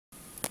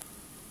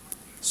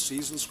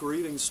Season's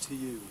greetings to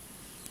you.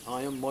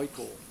 I am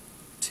Michael.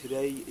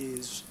 Today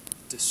is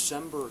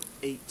December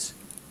 8,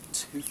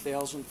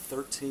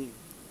 2013.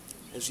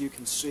 As you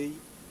can see,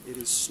 it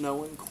is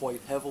snowing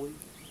quite heavily,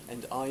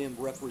 and I am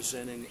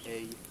representing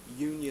a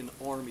Union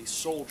Army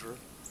soldier.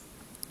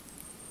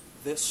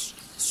 This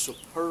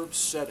superb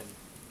setting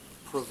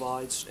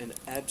provides an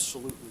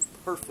absolutely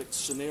perfect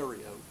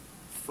scenario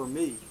for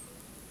me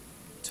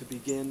to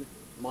begin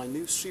my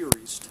new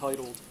series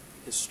titled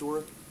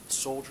Historic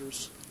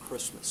Soldiers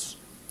Christmas.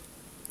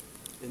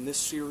 In this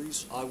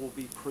series, I will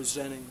be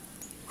presenting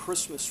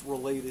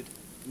Christmas-related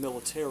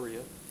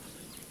militaria.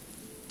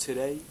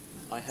 Today,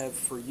 I have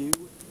for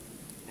you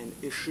an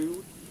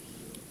issue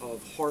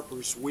of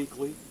Harper's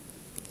Weekly.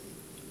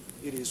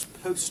 It is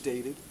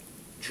postdated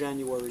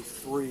January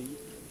 3,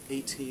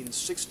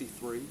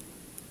 1863,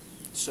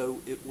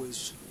 so it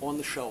was on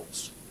the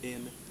shelves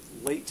in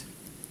late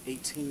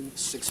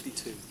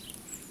 1862.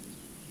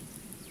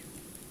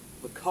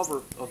 The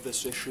cover of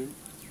this issue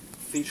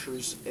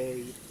features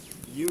a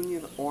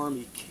Union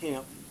Army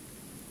camp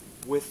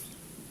with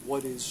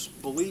what is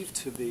believed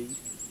to be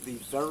the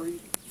very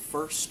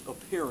first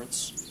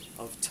appearance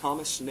of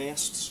Thomas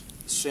Nast's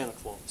Santa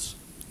Claus.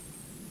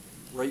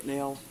 Right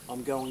now,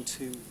 I'm going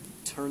to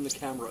turn the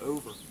camera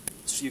over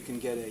so you can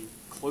get a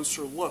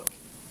closer look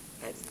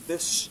at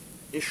this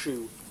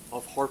issue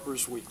of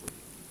Harper's Weekly.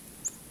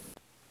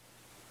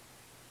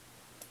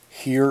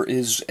 Here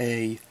is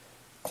a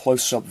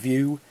close-up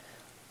view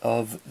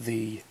of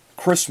the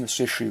Christmas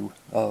issue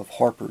of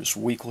Harper's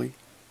Weekly.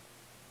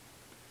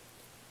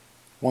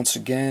 Once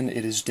again,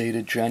 it is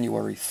dated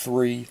January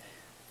 3,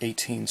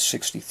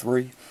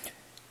 1863.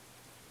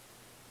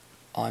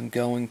 I'm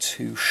going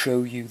to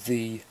show you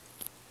the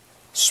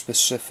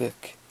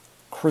specific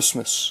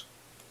Christmas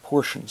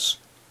portions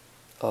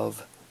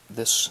of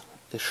this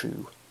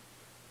issue.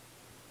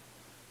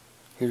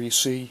 Here you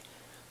see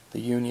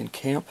the Union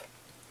camp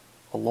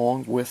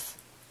along with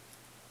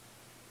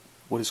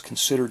what is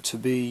considered to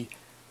be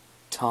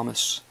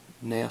Thomas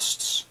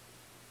Nast's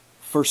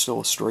first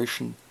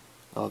illustration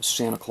of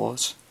Santa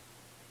Claus.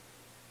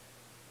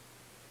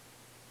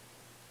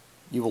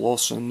 You will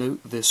also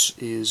note this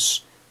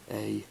is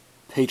a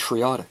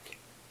patriotic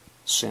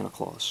Santa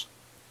Claus.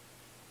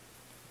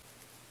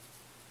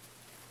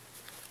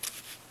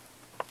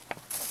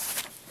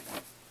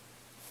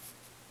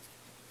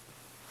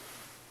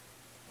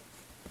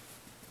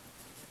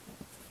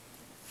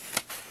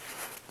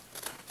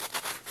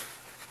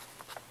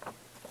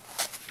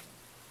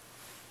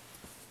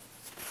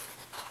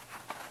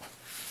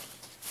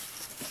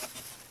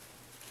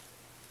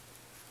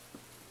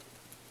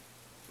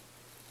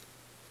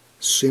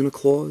 Santa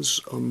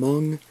Claus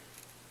among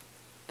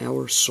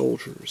our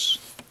soldiers.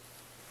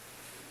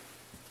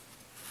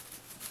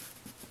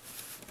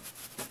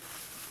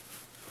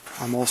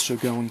 I'm also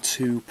going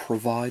to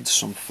provide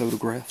some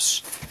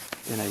photographs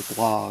in a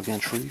blog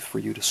entry for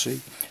you to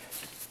see.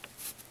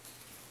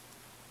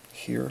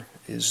 Here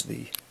is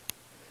the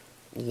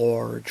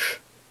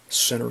large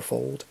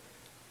centerfold.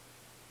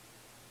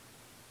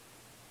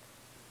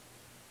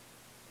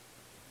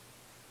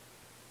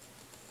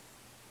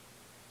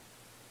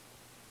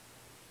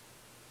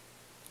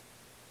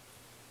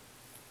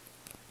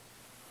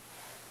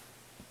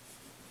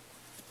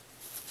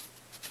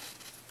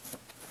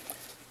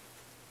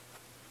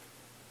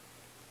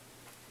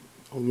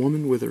 A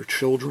woman with her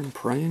children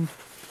praying,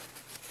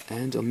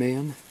 and a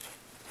man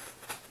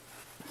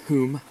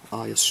whom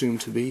I assume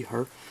to be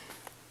her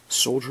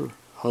soldier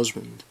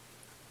husband.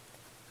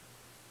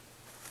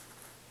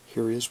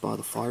 Here he is by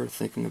the fire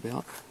thinking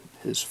about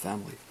his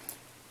family.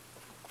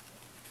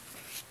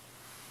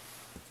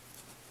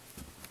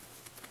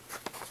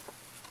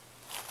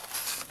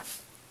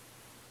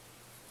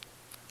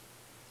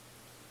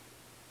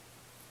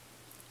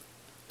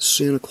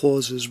 Santa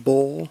Claus's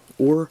Ball,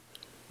 or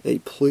a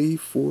plea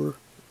for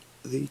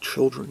the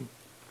children.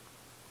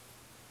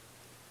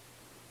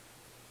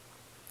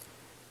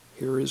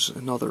 Here is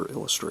another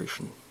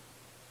illustration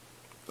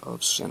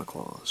of Santa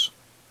Claus.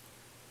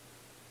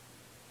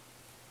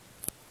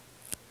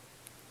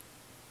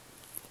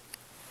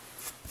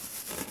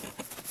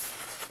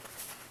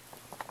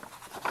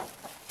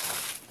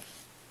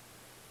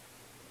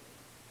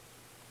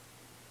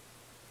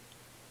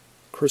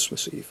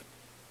 Christmas Eve.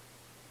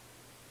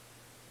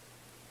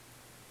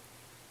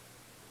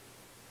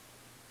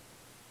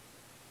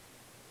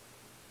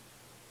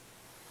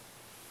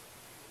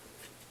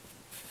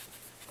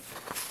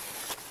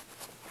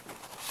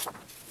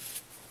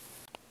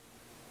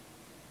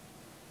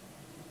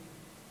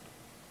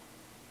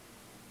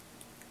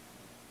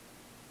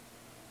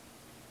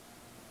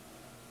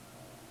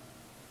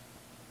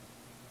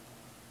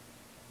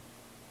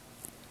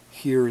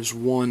 Here is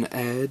one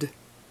ad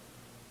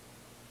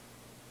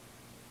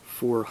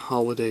for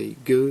holiday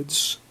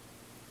goods,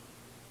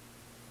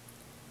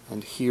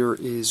 and here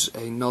is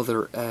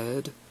another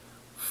ad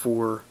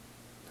for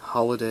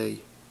holiday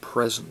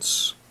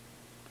presents.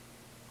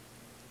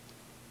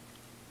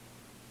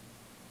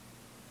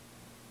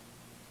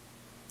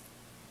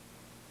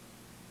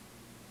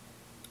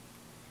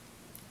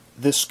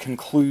 this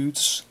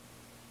concludes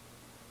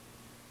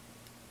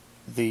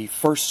the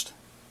first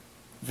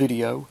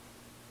video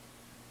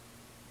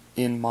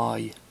in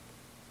my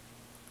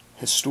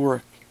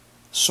Historic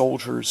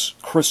Soldiers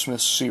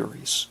Christmas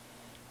series.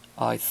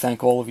 I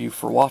thank all of you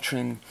for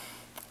watching,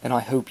 and I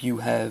hope you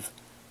have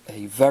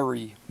a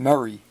very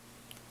Merry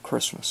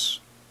Christmas.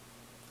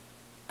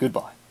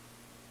 Goodbye.